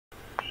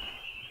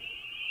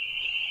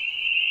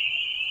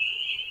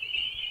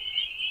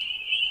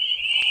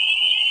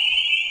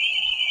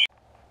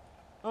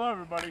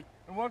everybody,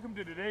 and welcome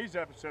to today's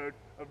episode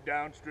of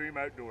DownStream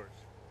Outdoors.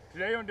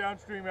 Today on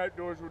DownStream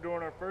Outdoors, we're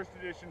doing our first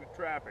edition of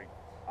trapping.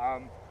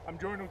 I'm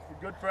joined with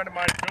a good friend of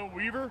mine, Bill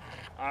Weaver.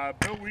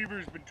 Bill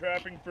Weaver's been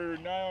trapping for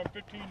now on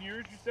 15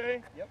 years, you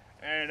say? Yep.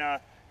 And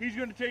he's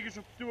going to take us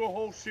through a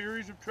whole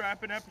series of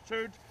trapping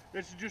episodes.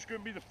 This is just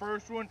going to be the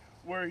first one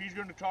where he's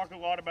going to talk a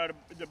lot about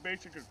the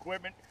basic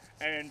equipment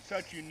and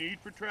such you need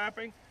for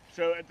trapping.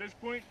 So at this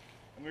point,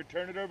 I'm going to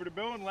turn it over to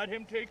Bill and let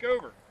him take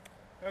over.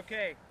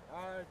 Okay,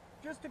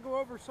 just to go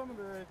over some of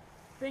the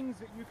things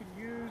that you can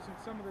use and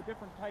some of the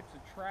different types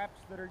of traps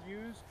that are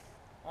used,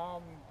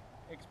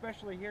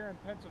 especially here in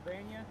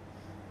Pennsylvania.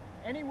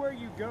 Anywhere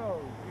you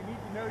go, you need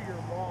to know your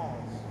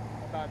laws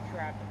about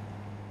trapping.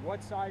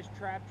 What size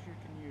traps you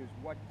can use,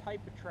 what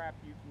type of trap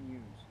you can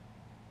use,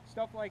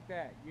 stuff like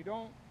that. You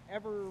don't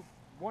ever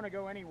want to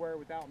go anywhere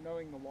without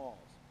knowing the laws.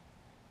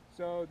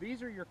 So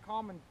these are your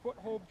common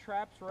foothold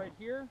traps right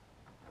here.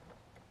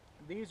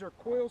 These are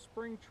coil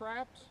spring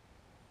traps.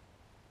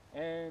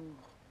 And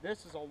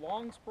this is a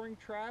long spring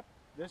trap.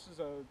 This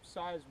is a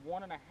size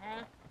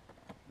 1.5.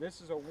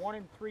 This is a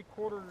 1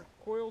 3/4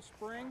 coil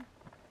spring.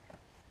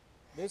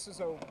 This is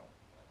a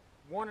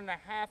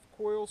 1.5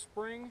 coil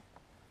spring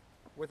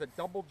with a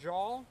double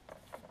jaw.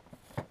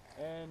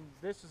 And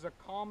this is a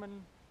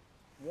common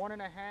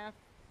 1.5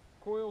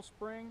 coil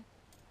spring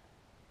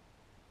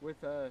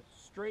with a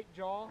straight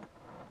jaw.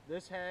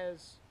 This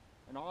has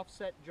an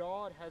offset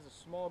jaw. It has a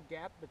small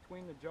gap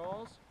between the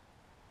jaws.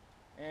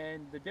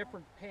 And the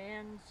different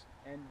pans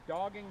and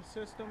dogging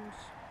systems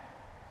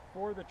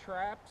for the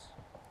traps.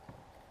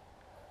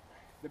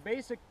 The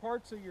basic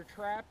parts of your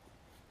trap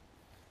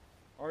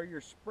are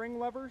your spring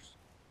levers,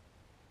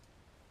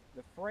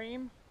 the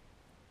frame,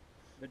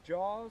 the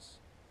jaws,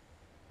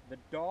 the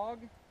dog,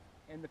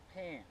 and the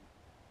pan.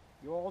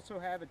 You'll also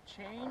have a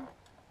chain.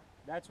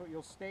 That's what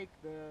you'll stake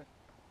the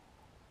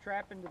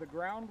trap into the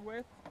ground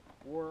with,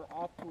 or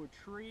off to a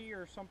tree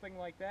or something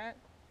like that.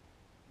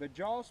 The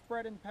jaw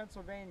spread in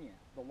Pennsylvania,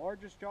 the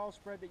largest jaw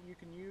spread that you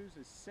can use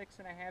is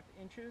 6.5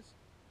 inches.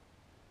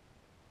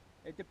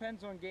 It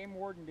depends on game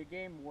warden to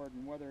game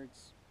warden, whether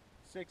it's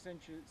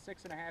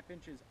 6.5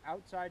 inches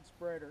outside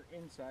spread or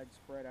inside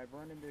spread. I've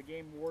run into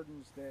game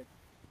wardens that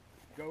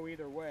go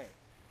either way.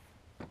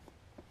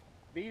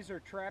 These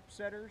are trap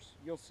setters.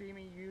 You'll see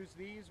me use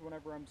these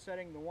whenever I'm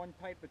setting the one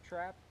type of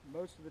trap.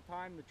 Most of the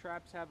time the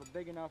traps have a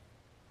big enough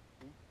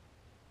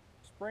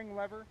spring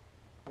lever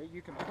that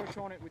you can push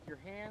on it with your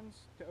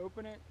hands to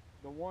open it.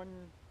 The one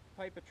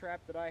type of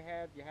trap that I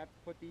have, you have to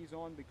put these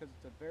on because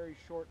it's a very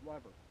short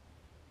lever.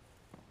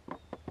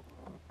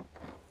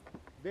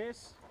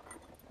 This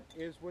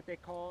is what they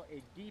call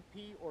a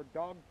DP or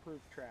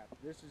dog-proof trap.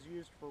 This is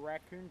used for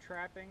raccoon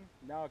trapping.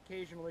 Now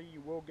occasionally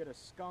you will get a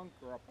skunk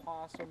or a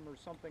possum or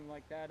something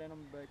like that in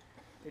them, but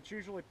it's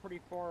usually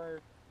pretty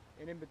far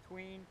and in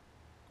between.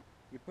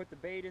 You put the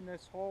bait in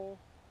this hole.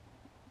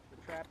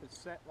 The trap is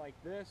set like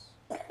this.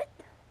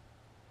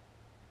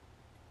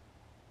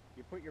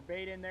 You put your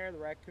bait in there, the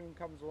raccoon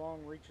comes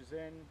along, reaches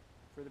in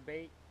for the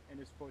bait, and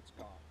his foot's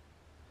caught.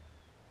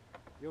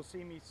 You'll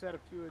see me set a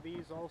few of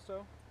these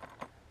also.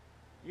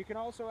 You can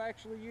also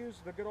actually use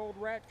the good old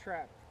rat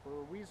trap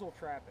for weasel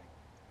trapping.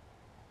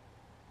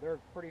 They're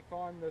pretty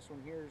fun. This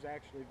one here is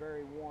actually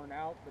very worn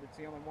out, but it's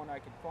the only one I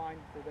could find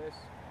for this.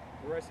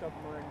 The rest of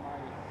them are in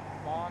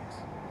my box.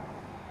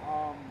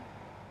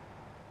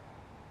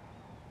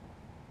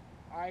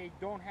 I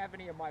don't have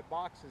any of my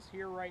boxes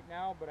here right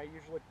now, but I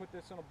usually put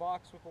this in a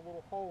box with a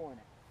little hole in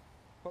it.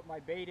 Put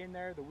my bait in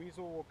there, the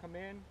weasel will come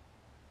in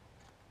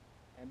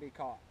and be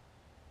caught.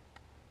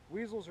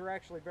 Weasels are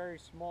actually very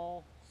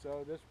small,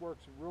 so this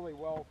works really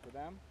well for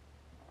them.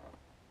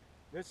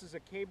 This is a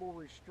cable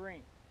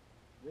restraint.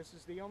 This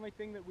is the only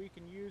thing that we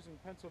can use in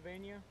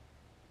Pennsylvania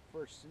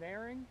for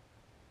snaring.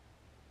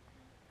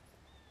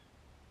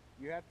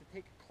 You have to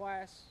take a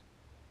class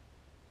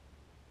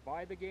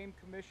by the Game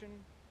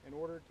Commission in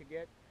order to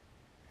get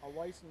a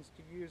license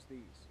to use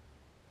these.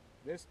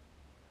 This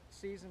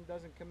season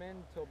doesn't come in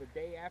until the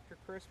day after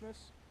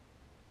Christmas.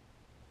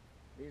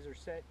 These are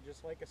set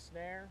just like a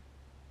snare,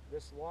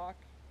 this lock,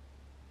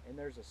 and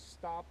there's a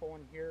stop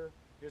on here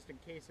just in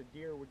case a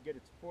deer would get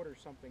its foot or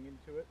something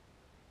into it.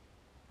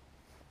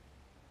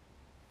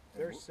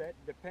 They're set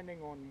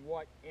depending on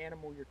what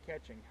animal you're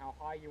catching, how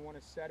high you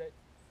want to set it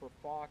for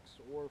fox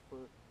or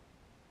for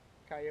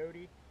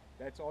coyote.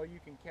 That's all you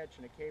can catch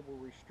in a cable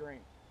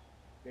restraint.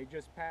 They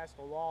just passed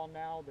a law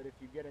now that if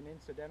you get an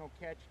incidental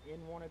catch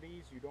in one of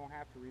these, you don't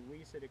have to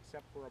release it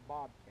except for a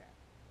bobcat.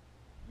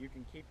 You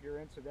can keep your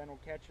incidental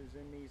catches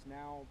in these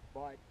now,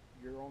 but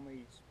you're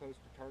only supposed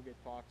to target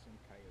fox and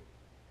coyote.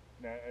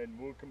 Now, and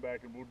we'll come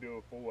back and we'll do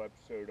a full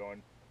episode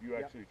on you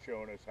actually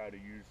showing us how to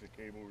use the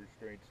cable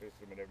restraint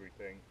system and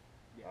everything.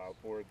 Yes.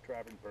 For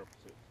trapping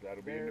purposes.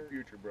 That'll be in the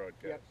future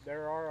broadcast. Yep,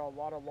 there are a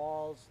lot of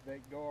laws that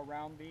go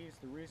around these.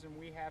 The reason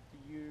we have to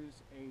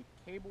use a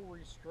cable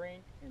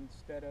restraint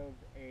instead of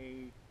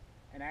an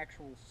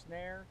actual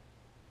snare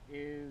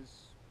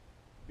is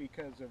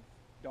because of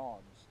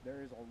dogs.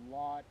 There is a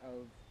lot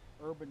of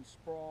urban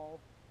sprawl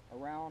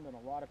around and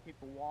a lot of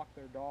people walk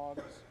their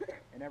dogs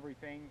and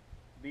everything,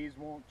 these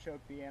won't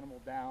choke the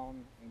animal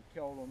down and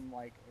kill them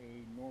like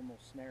a normal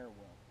snare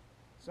will.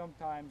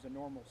 Sometimes a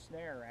normal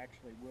snare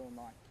actually will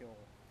not kill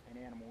an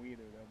animal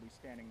either. They'll be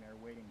standing there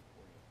waiting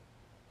for you.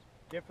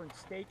 Different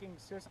staking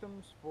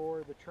systems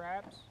for the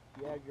traps.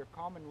 You have your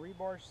common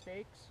rebar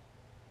stakes.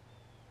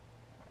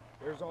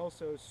 There's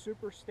also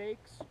super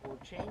stakes or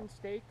chain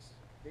stakes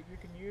that you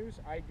can use.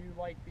 I do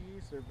like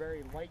these. They're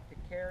very light to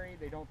carry.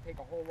 They don't take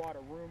a whole lot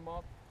of room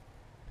up.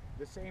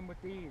 The same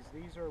with these.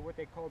 These are what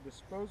they call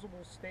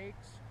disposable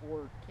stakes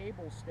or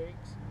cable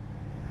stakes.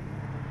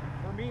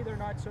 For me, they're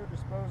not so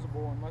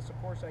disposable unless, of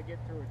course, I get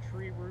through a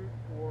tree root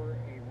or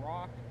a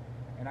rock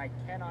and I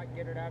cannot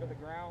get it out of the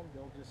ground.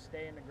 They'll just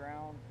stay in the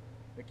ground.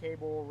 The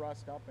cable will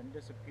rust up and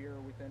disappear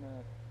within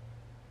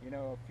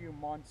a few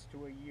months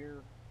to a year.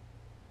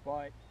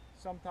 But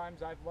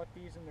sometimes I've left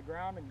these in the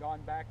ground and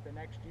gone back the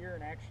next year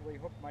and actually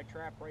hooked my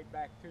trap right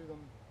back to them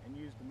and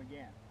used them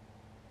again.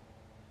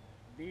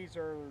 These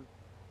are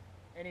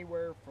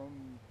anywhere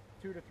from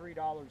 $2 to $3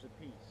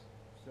 a piece,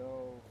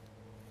 so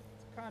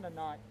it's kind of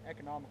not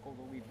economical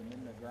to leave them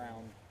in the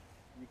ground.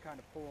 You kind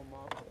of pull them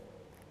up.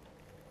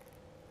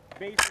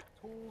 Basic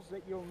tools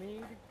that you'll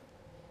need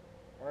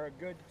are a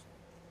good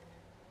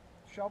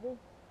shovel,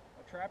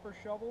 a trapper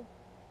shovel,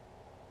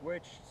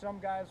 which some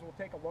guys will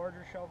take a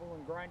larger shovel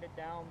and grind it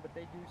down, but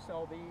they do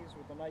sell these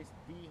with a nice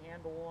D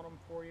handle on them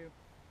for you.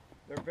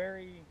 They're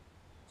very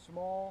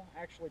small,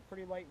 actually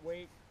pretty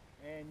lightweight,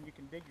 and you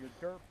can dig your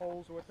dirt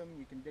holes with them.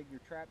 You can dig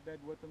your trap bed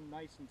with them,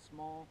 nice and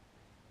small.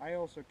 I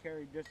also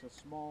carry just a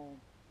small,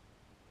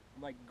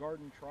 like,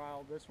 garden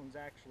trowel. This one's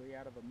actually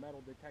out of a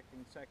metal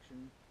detecting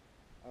section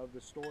of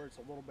the store. It's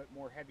a little bit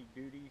more heavy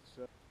duty.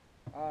 So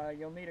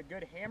you'll need a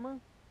good hammer.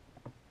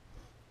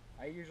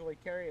 I usually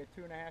carry a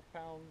 2.5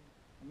 pound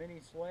mini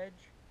sledge.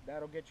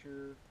 That'll get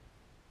your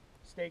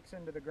stakes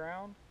into the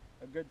ground.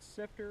 A good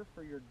sifter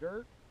for your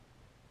dirt.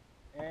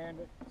 And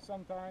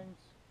sometimes,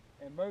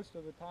 and most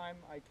of the time,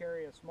 I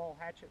carry a small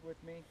hatchet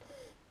with me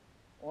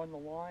on the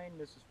line.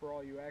 This is for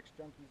all you axe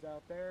junkies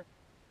out there.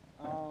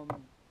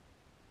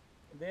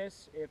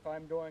 This, if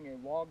I'm doing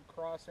a log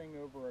crossing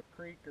over a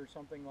creek or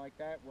something like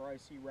that, where I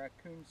see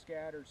raccoon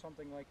scat or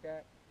something like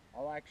that,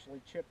 I'll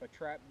actually chip a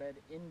trap bed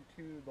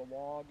into the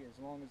log as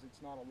long as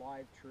it's not a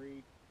live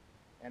tree,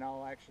 and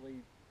I'll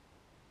actually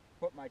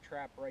put my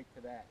trap right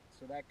to that.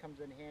 So that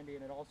comes in handy,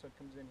 and it also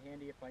comes in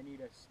handy if I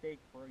need a stake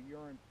for a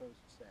urine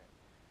post set,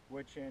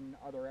 which in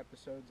other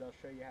episodes I'll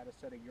show you how to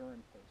set a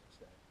urine post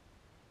set.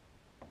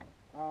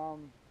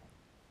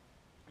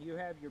 You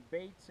have your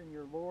baits and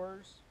your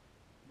lures.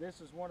 This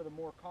is one of the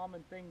more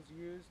common things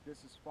used.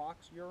 This is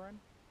fox urine.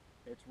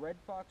 It's red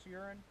fox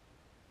urine.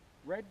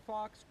 Red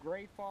fox,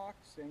 gray fox,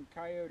 and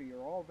coyote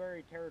are all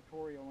very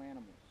territorial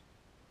animals.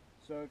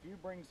 So if you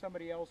bring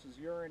somebody else's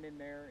urine in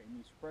there and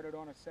you spread it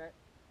on a set,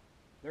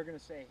 they're going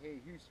to say, hey,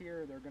 who's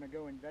here? They're going to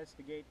go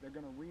investigate. They're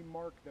going to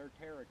remark their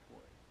territory.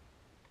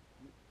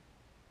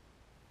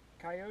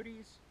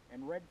 Coyotes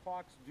and red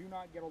fox do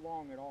not get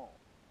along at all.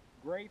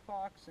 Gray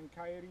fox and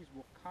coyotes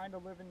will kind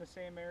of live in the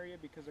same area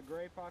because a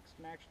gray fox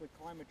can actually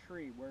climb a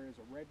tree, whereas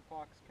a red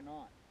fox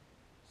cannot.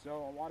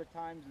 So a lot of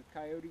times if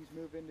coyotes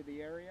move into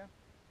the area,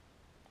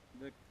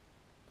 the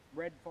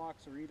red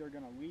fox are either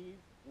going to leave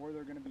or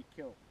they're going to be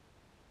killed.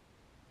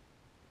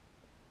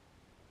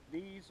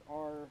 These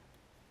are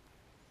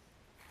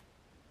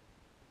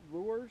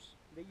lures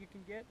that you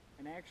can get,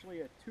 and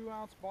actually a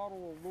 2-ounce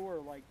bottle of lure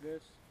like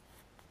this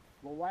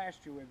will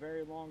last you a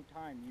very long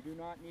time. You do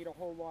not need a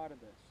whole lot of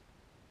this.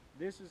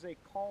 This is a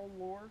call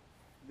lure.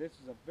 This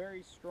is a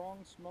very strong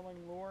smelling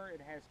lure.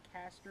 It has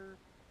castor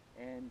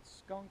and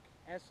skunk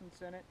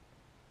essence in it.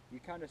 You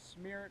kind of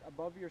smear it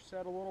above your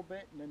set a little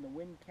bit, and then the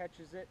wind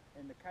catches it,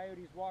 and the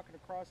coyote's walking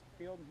across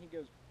the field and he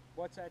goes,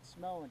 what's that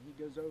smell? And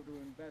he goes over to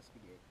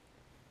investigate.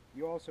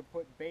 You also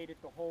put bait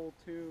at the hole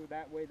too,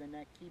 that way then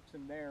that keeps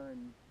him there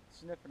and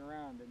sniffing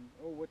around and,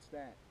 oh, what's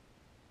that?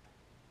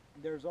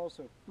 There's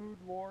also food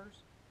lures.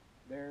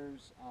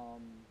 There's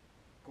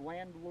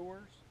gland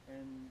lures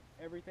and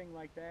everything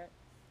like that.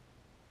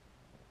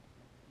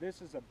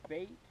 This is a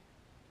bait.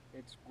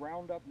 It's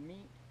ground up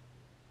meat.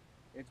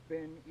 It's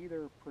been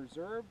either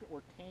preserved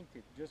or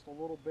tainted just a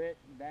little bit.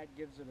 That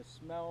gives it a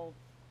smell,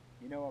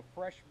 you know, a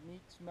fresh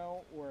meat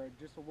smell or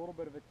just a little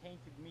bit of a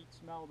tainted meat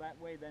smell. That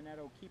way then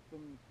that'll keep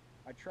them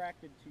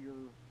attracted to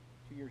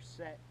your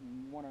set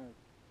and want to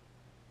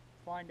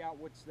find out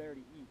what's there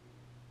to eat.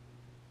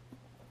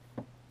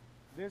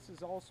 This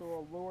is also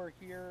a lure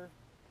here.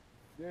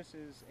 This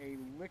is a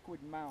liquid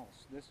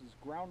mouse. This is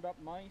ground up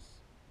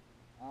mice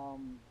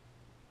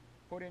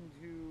put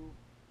into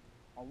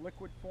a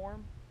liquid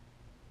form.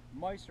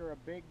 Mice are a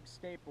big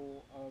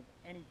staple of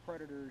any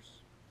predator's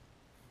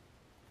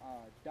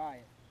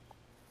diet.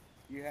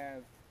 You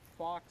have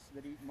fox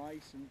that eat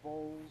mice and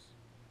voles,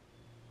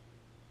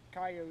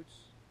 coyotes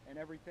and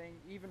everything.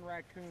 Even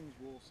raccoons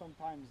will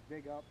sometimes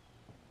dig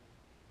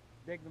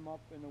them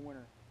up in the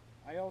winter.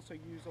 I also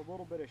use a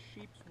little bit of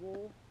sheep's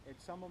wool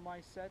at some of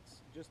my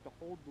sets just to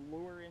hold the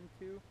lure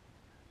into.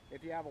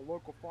 If you have a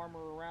local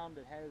farmer around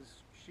that has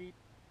sheep,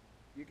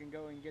 you can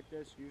go and get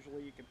this.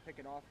 Usually you can pick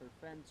it off their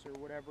fence or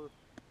whatever,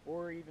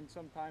 or even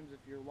sometimes if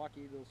you're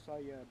lucky they'll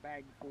sell you a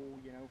bag full,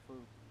 you know, for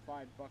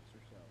 $5 or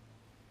so.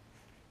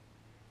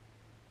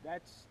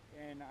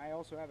 And I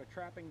also have a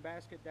trapping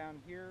basket down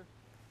here.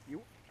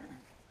 You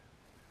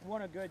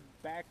want a good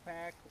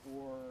backpack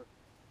or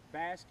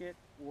basket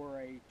or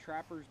a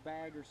trapper's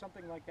bag or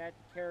something like that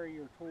to carry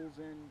your tools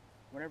in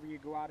whenever you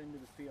go out into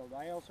the field.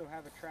 I also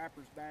have a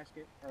trapper's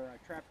basket or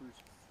a trapper's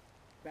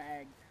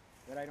bag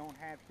that I don't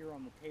have here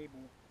on the table,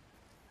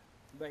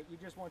 but you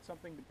just want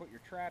something to put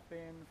your trap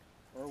in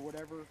or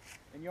whatever.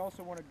 And you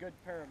also want a good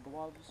pair of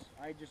gloves.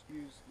 I just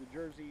use the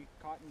jersey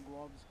cotton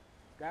gloves.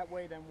 That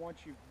way then once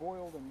you've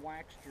boiled and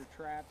waxed your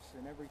traps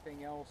and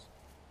everything else,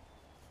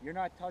 you're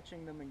not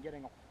touching them and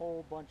getting a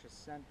whole bunch of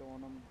scent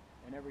on them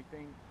and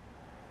everything.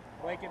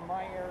 Like in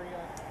my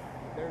area,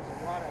 there's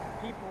a lot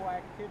of people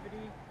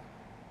activity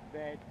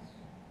that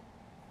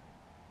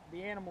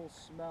the animals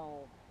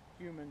smell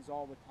humans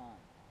all the time.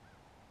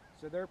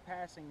 So they're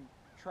passing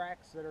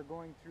tracks that are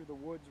going through the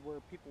woods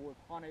where people have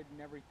hunted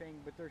and everything,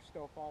 but they're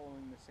still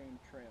following the same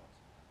trails.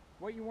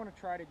 What you want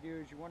to try to do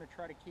is you want to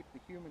try to keep the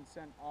human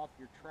scent off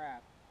your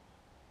trap.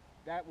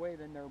 That way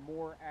then they're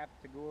more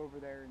apt to go over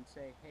there and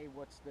say, hey,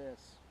 what's this?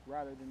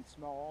 Rather than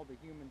smell all the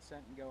human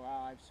scent and go,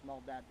 ah, I've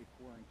smelled that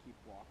before, and keep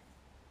walking.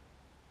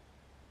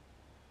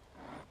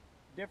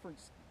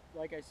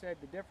 Like I said,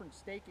 the different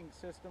staking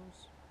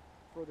systems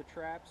for the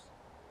traps.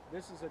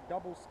 This is a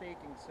double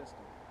staking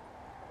system.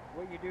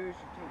 What you do is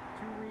you take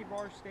 2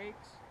 rebar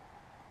stakes,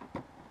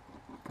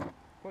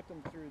 put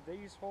them through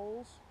these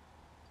holes,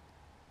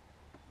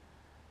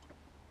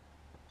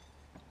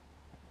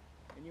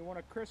 and you want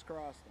to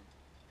crisscross them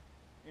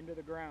into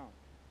the ground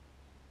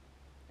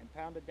and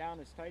pound it down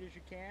as tight as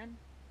you can.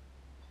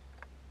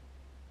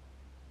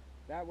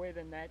 That way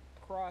then that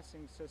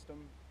crossing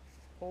system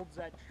holds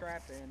that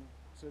trap in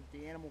so that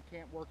the animal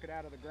can't work it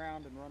out of the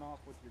ground and run off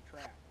with your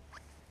trap.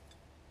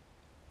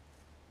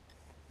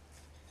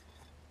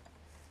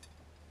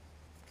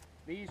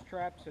 These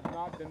traps have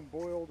not been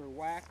boiled or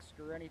waxed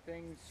or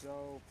anything,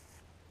 so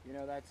you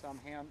know I'm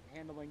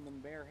handling them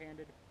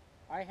barehanded.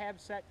 I have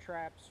set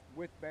traps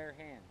with bare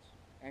hands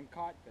and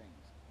caught things.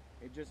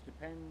 It just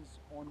depends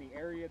on the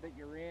area that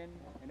you're in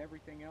and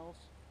everything else.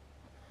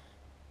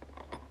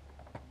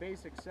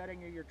 Basic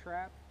setting of your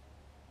trap: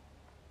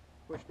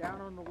 push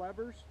down on the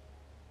levers,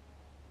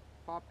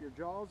 pop your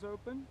jaws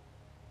open,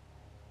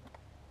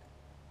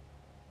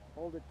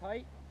 hold it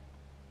tight,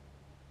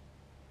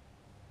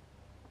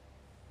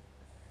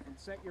 and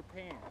set your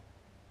pan.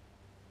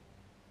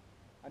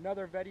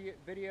 Another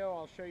video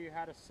I'll show you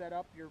how to set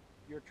up your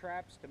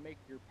traps to make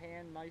your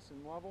pan nice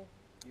and level.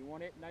 You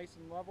want it nice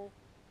and level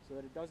so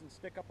that it doesn't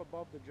stick up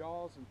above the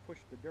jaws and push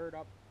the dirt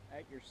up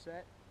at your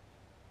set.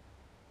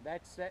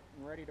 That's set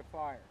and ready to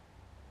fire.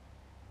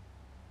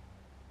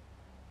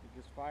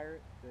 You just fire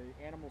it,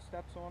 the animal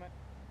steps on it,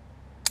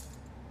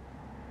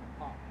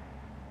 pop.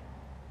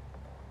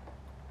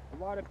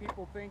 A lot of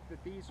people think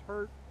that these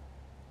hurt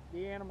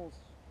the animal's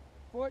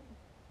foot,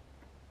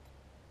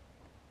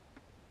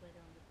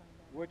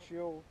 which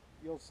you'll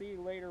see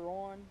later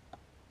on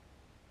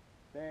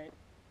that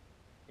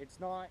it's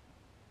not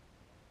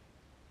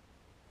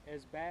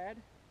as bad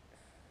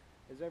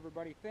as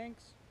everybody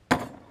thinks.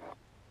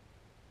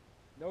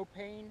 No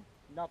pain,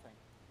 nothing.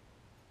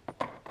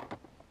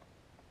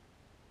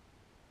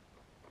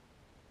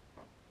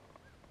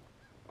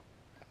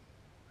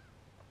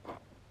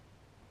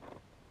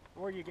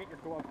 Or you get your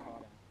glove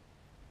caught in.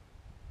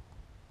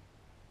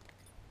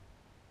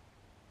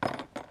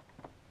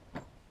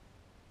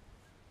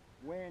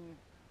 When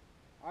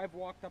I've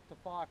walked up to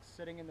fox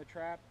sitting in the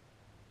trap,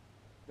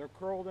 they're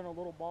curled in a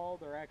little ball.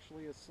 They're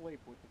actually asleep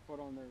with the foot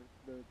on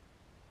the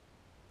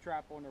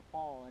trap on their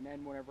paw, and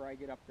then whenever I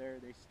get up there,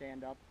 they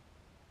stand up.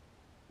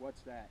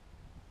 What's that?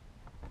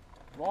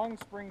 Long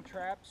spring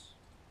traps,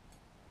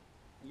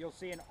 you'll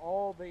see in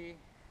all the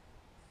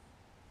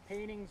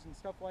paintings and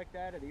stuff like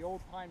that of the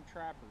old-time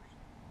trappers,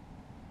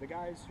 the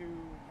guys who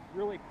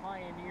really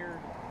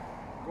pioneered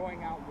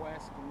going out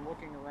west and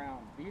looking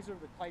around. These are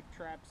the type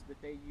traps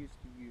that they used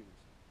to use.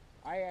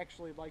 I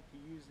actually like to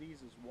use these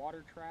as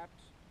water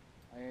traps,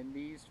 and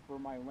these for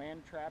my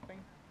land trapping.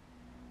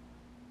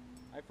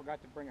 I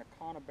forgot to bring a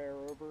conibear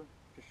over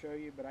to show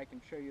you, but I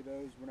can show you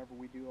those whenever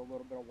we do a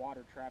little bit of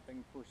water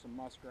trapping for some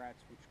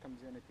muskrats, which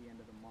comes in at the end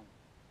of the month.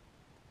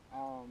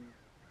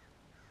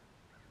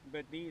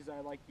 But these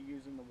I like to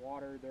use in the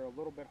water. They're a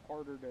little bit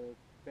harder to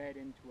bed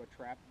into a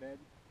trap bed.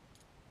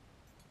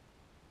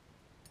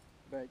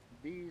 But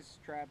these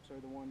traps are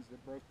the ones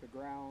that broke the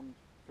ground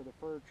for the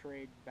fur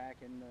trade back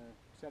in the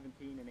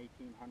 17 and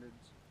 1800s,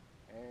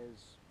 as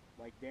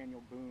like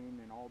Daniel Boone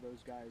and all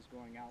those guys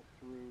going out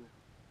through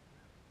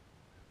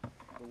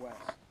the west.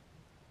 That's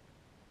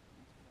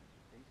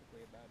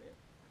basically about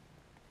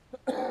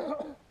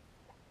it.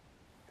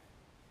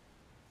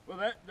 Well,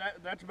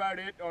 that's about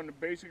it on the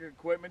basic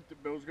equipment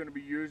that Bill's going to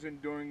be using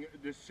during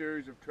this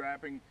series of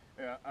trapping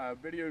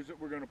videos that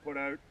we're going to put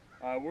out.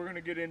 We're going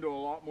to get into a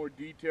lot more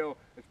detail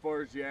as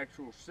far as the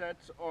actual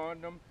sets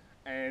on them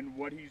and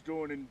what he's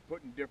doing and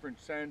putting different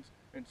scents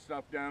and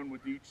stuff down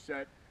with each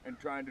set and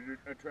trying to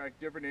attract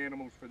different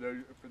animals for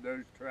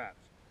those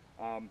traps.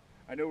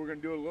 I know we're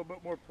going to do a little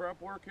bit more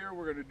prep work here.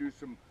 We're going to do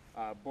some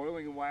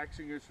boiling and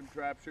waxing of some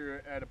traps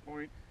here at a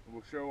point, and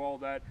we'll show all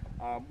that.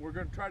 We're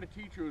going to try to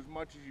teach you as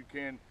much as you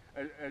can,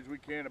 as we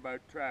can,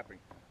 about trapping.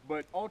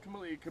 But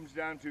ultimately it comes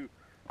down to,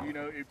 you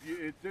know,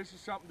 if this is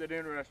something that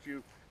interests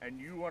you and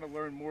you want to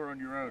learn more on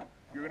your own,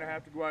 you're going to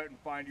have to go out and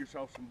find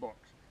yourself some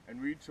books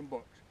and read some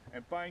books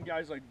and find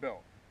guys like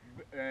Bill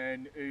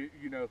and,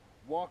 you know,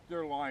 walk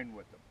their line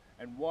with them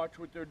and watch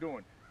what they're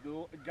doing.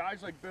 The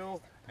guys like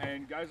Bill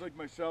and guys like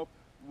myself,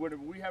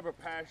 when we have a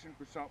passion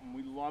for something,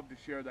 we love to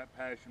share that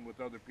passion with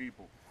other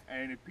people.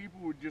 And if people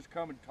would just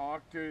come and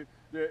talk to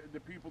the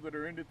people that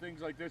are into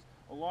things like this,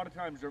 a lot of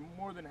times they're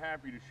more than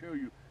happy to show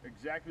you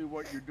exactly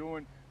what you're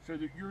doing so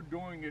that you're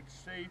doing it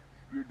safe,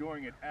 you're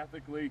doing it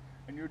ethically,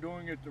 and you're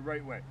doing it the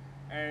right way.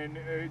 And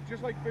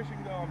just like fishing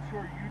though, I'm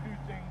sure you do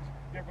things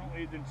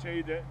differently than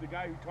say the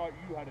guy who taught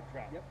you how to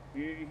trap. Yep.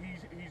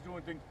 He's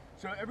doing things.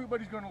 So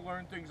everybody's going to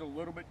learn things a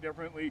little bit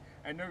differently,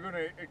 and they're going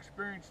to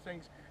experience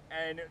things,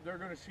 and they're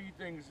going to see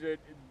things that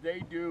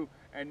they do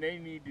and they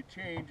need to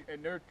change,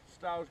 and their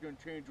style is going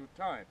to change with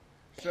time.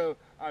 So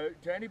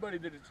to anybody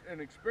that is an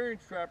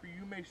experienced trapper,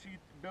 you may see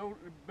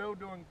Bill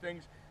doing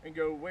things and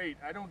go, wait,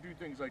 I don't do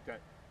things like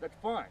that. That's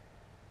fine.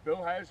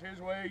 Bill has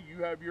his way,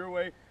 you have your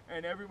way,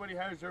 and everybody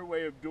has their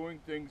way of doing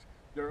things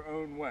their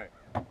own way.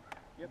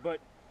 Yep. But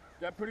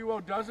that pretty well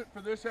does it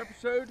for this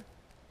episode.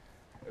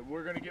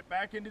 We're going to get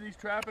back into these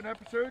trapping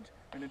episodes,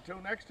 and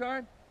until next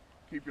time,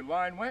 keep your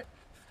line wet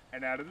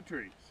and out of the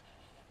trees.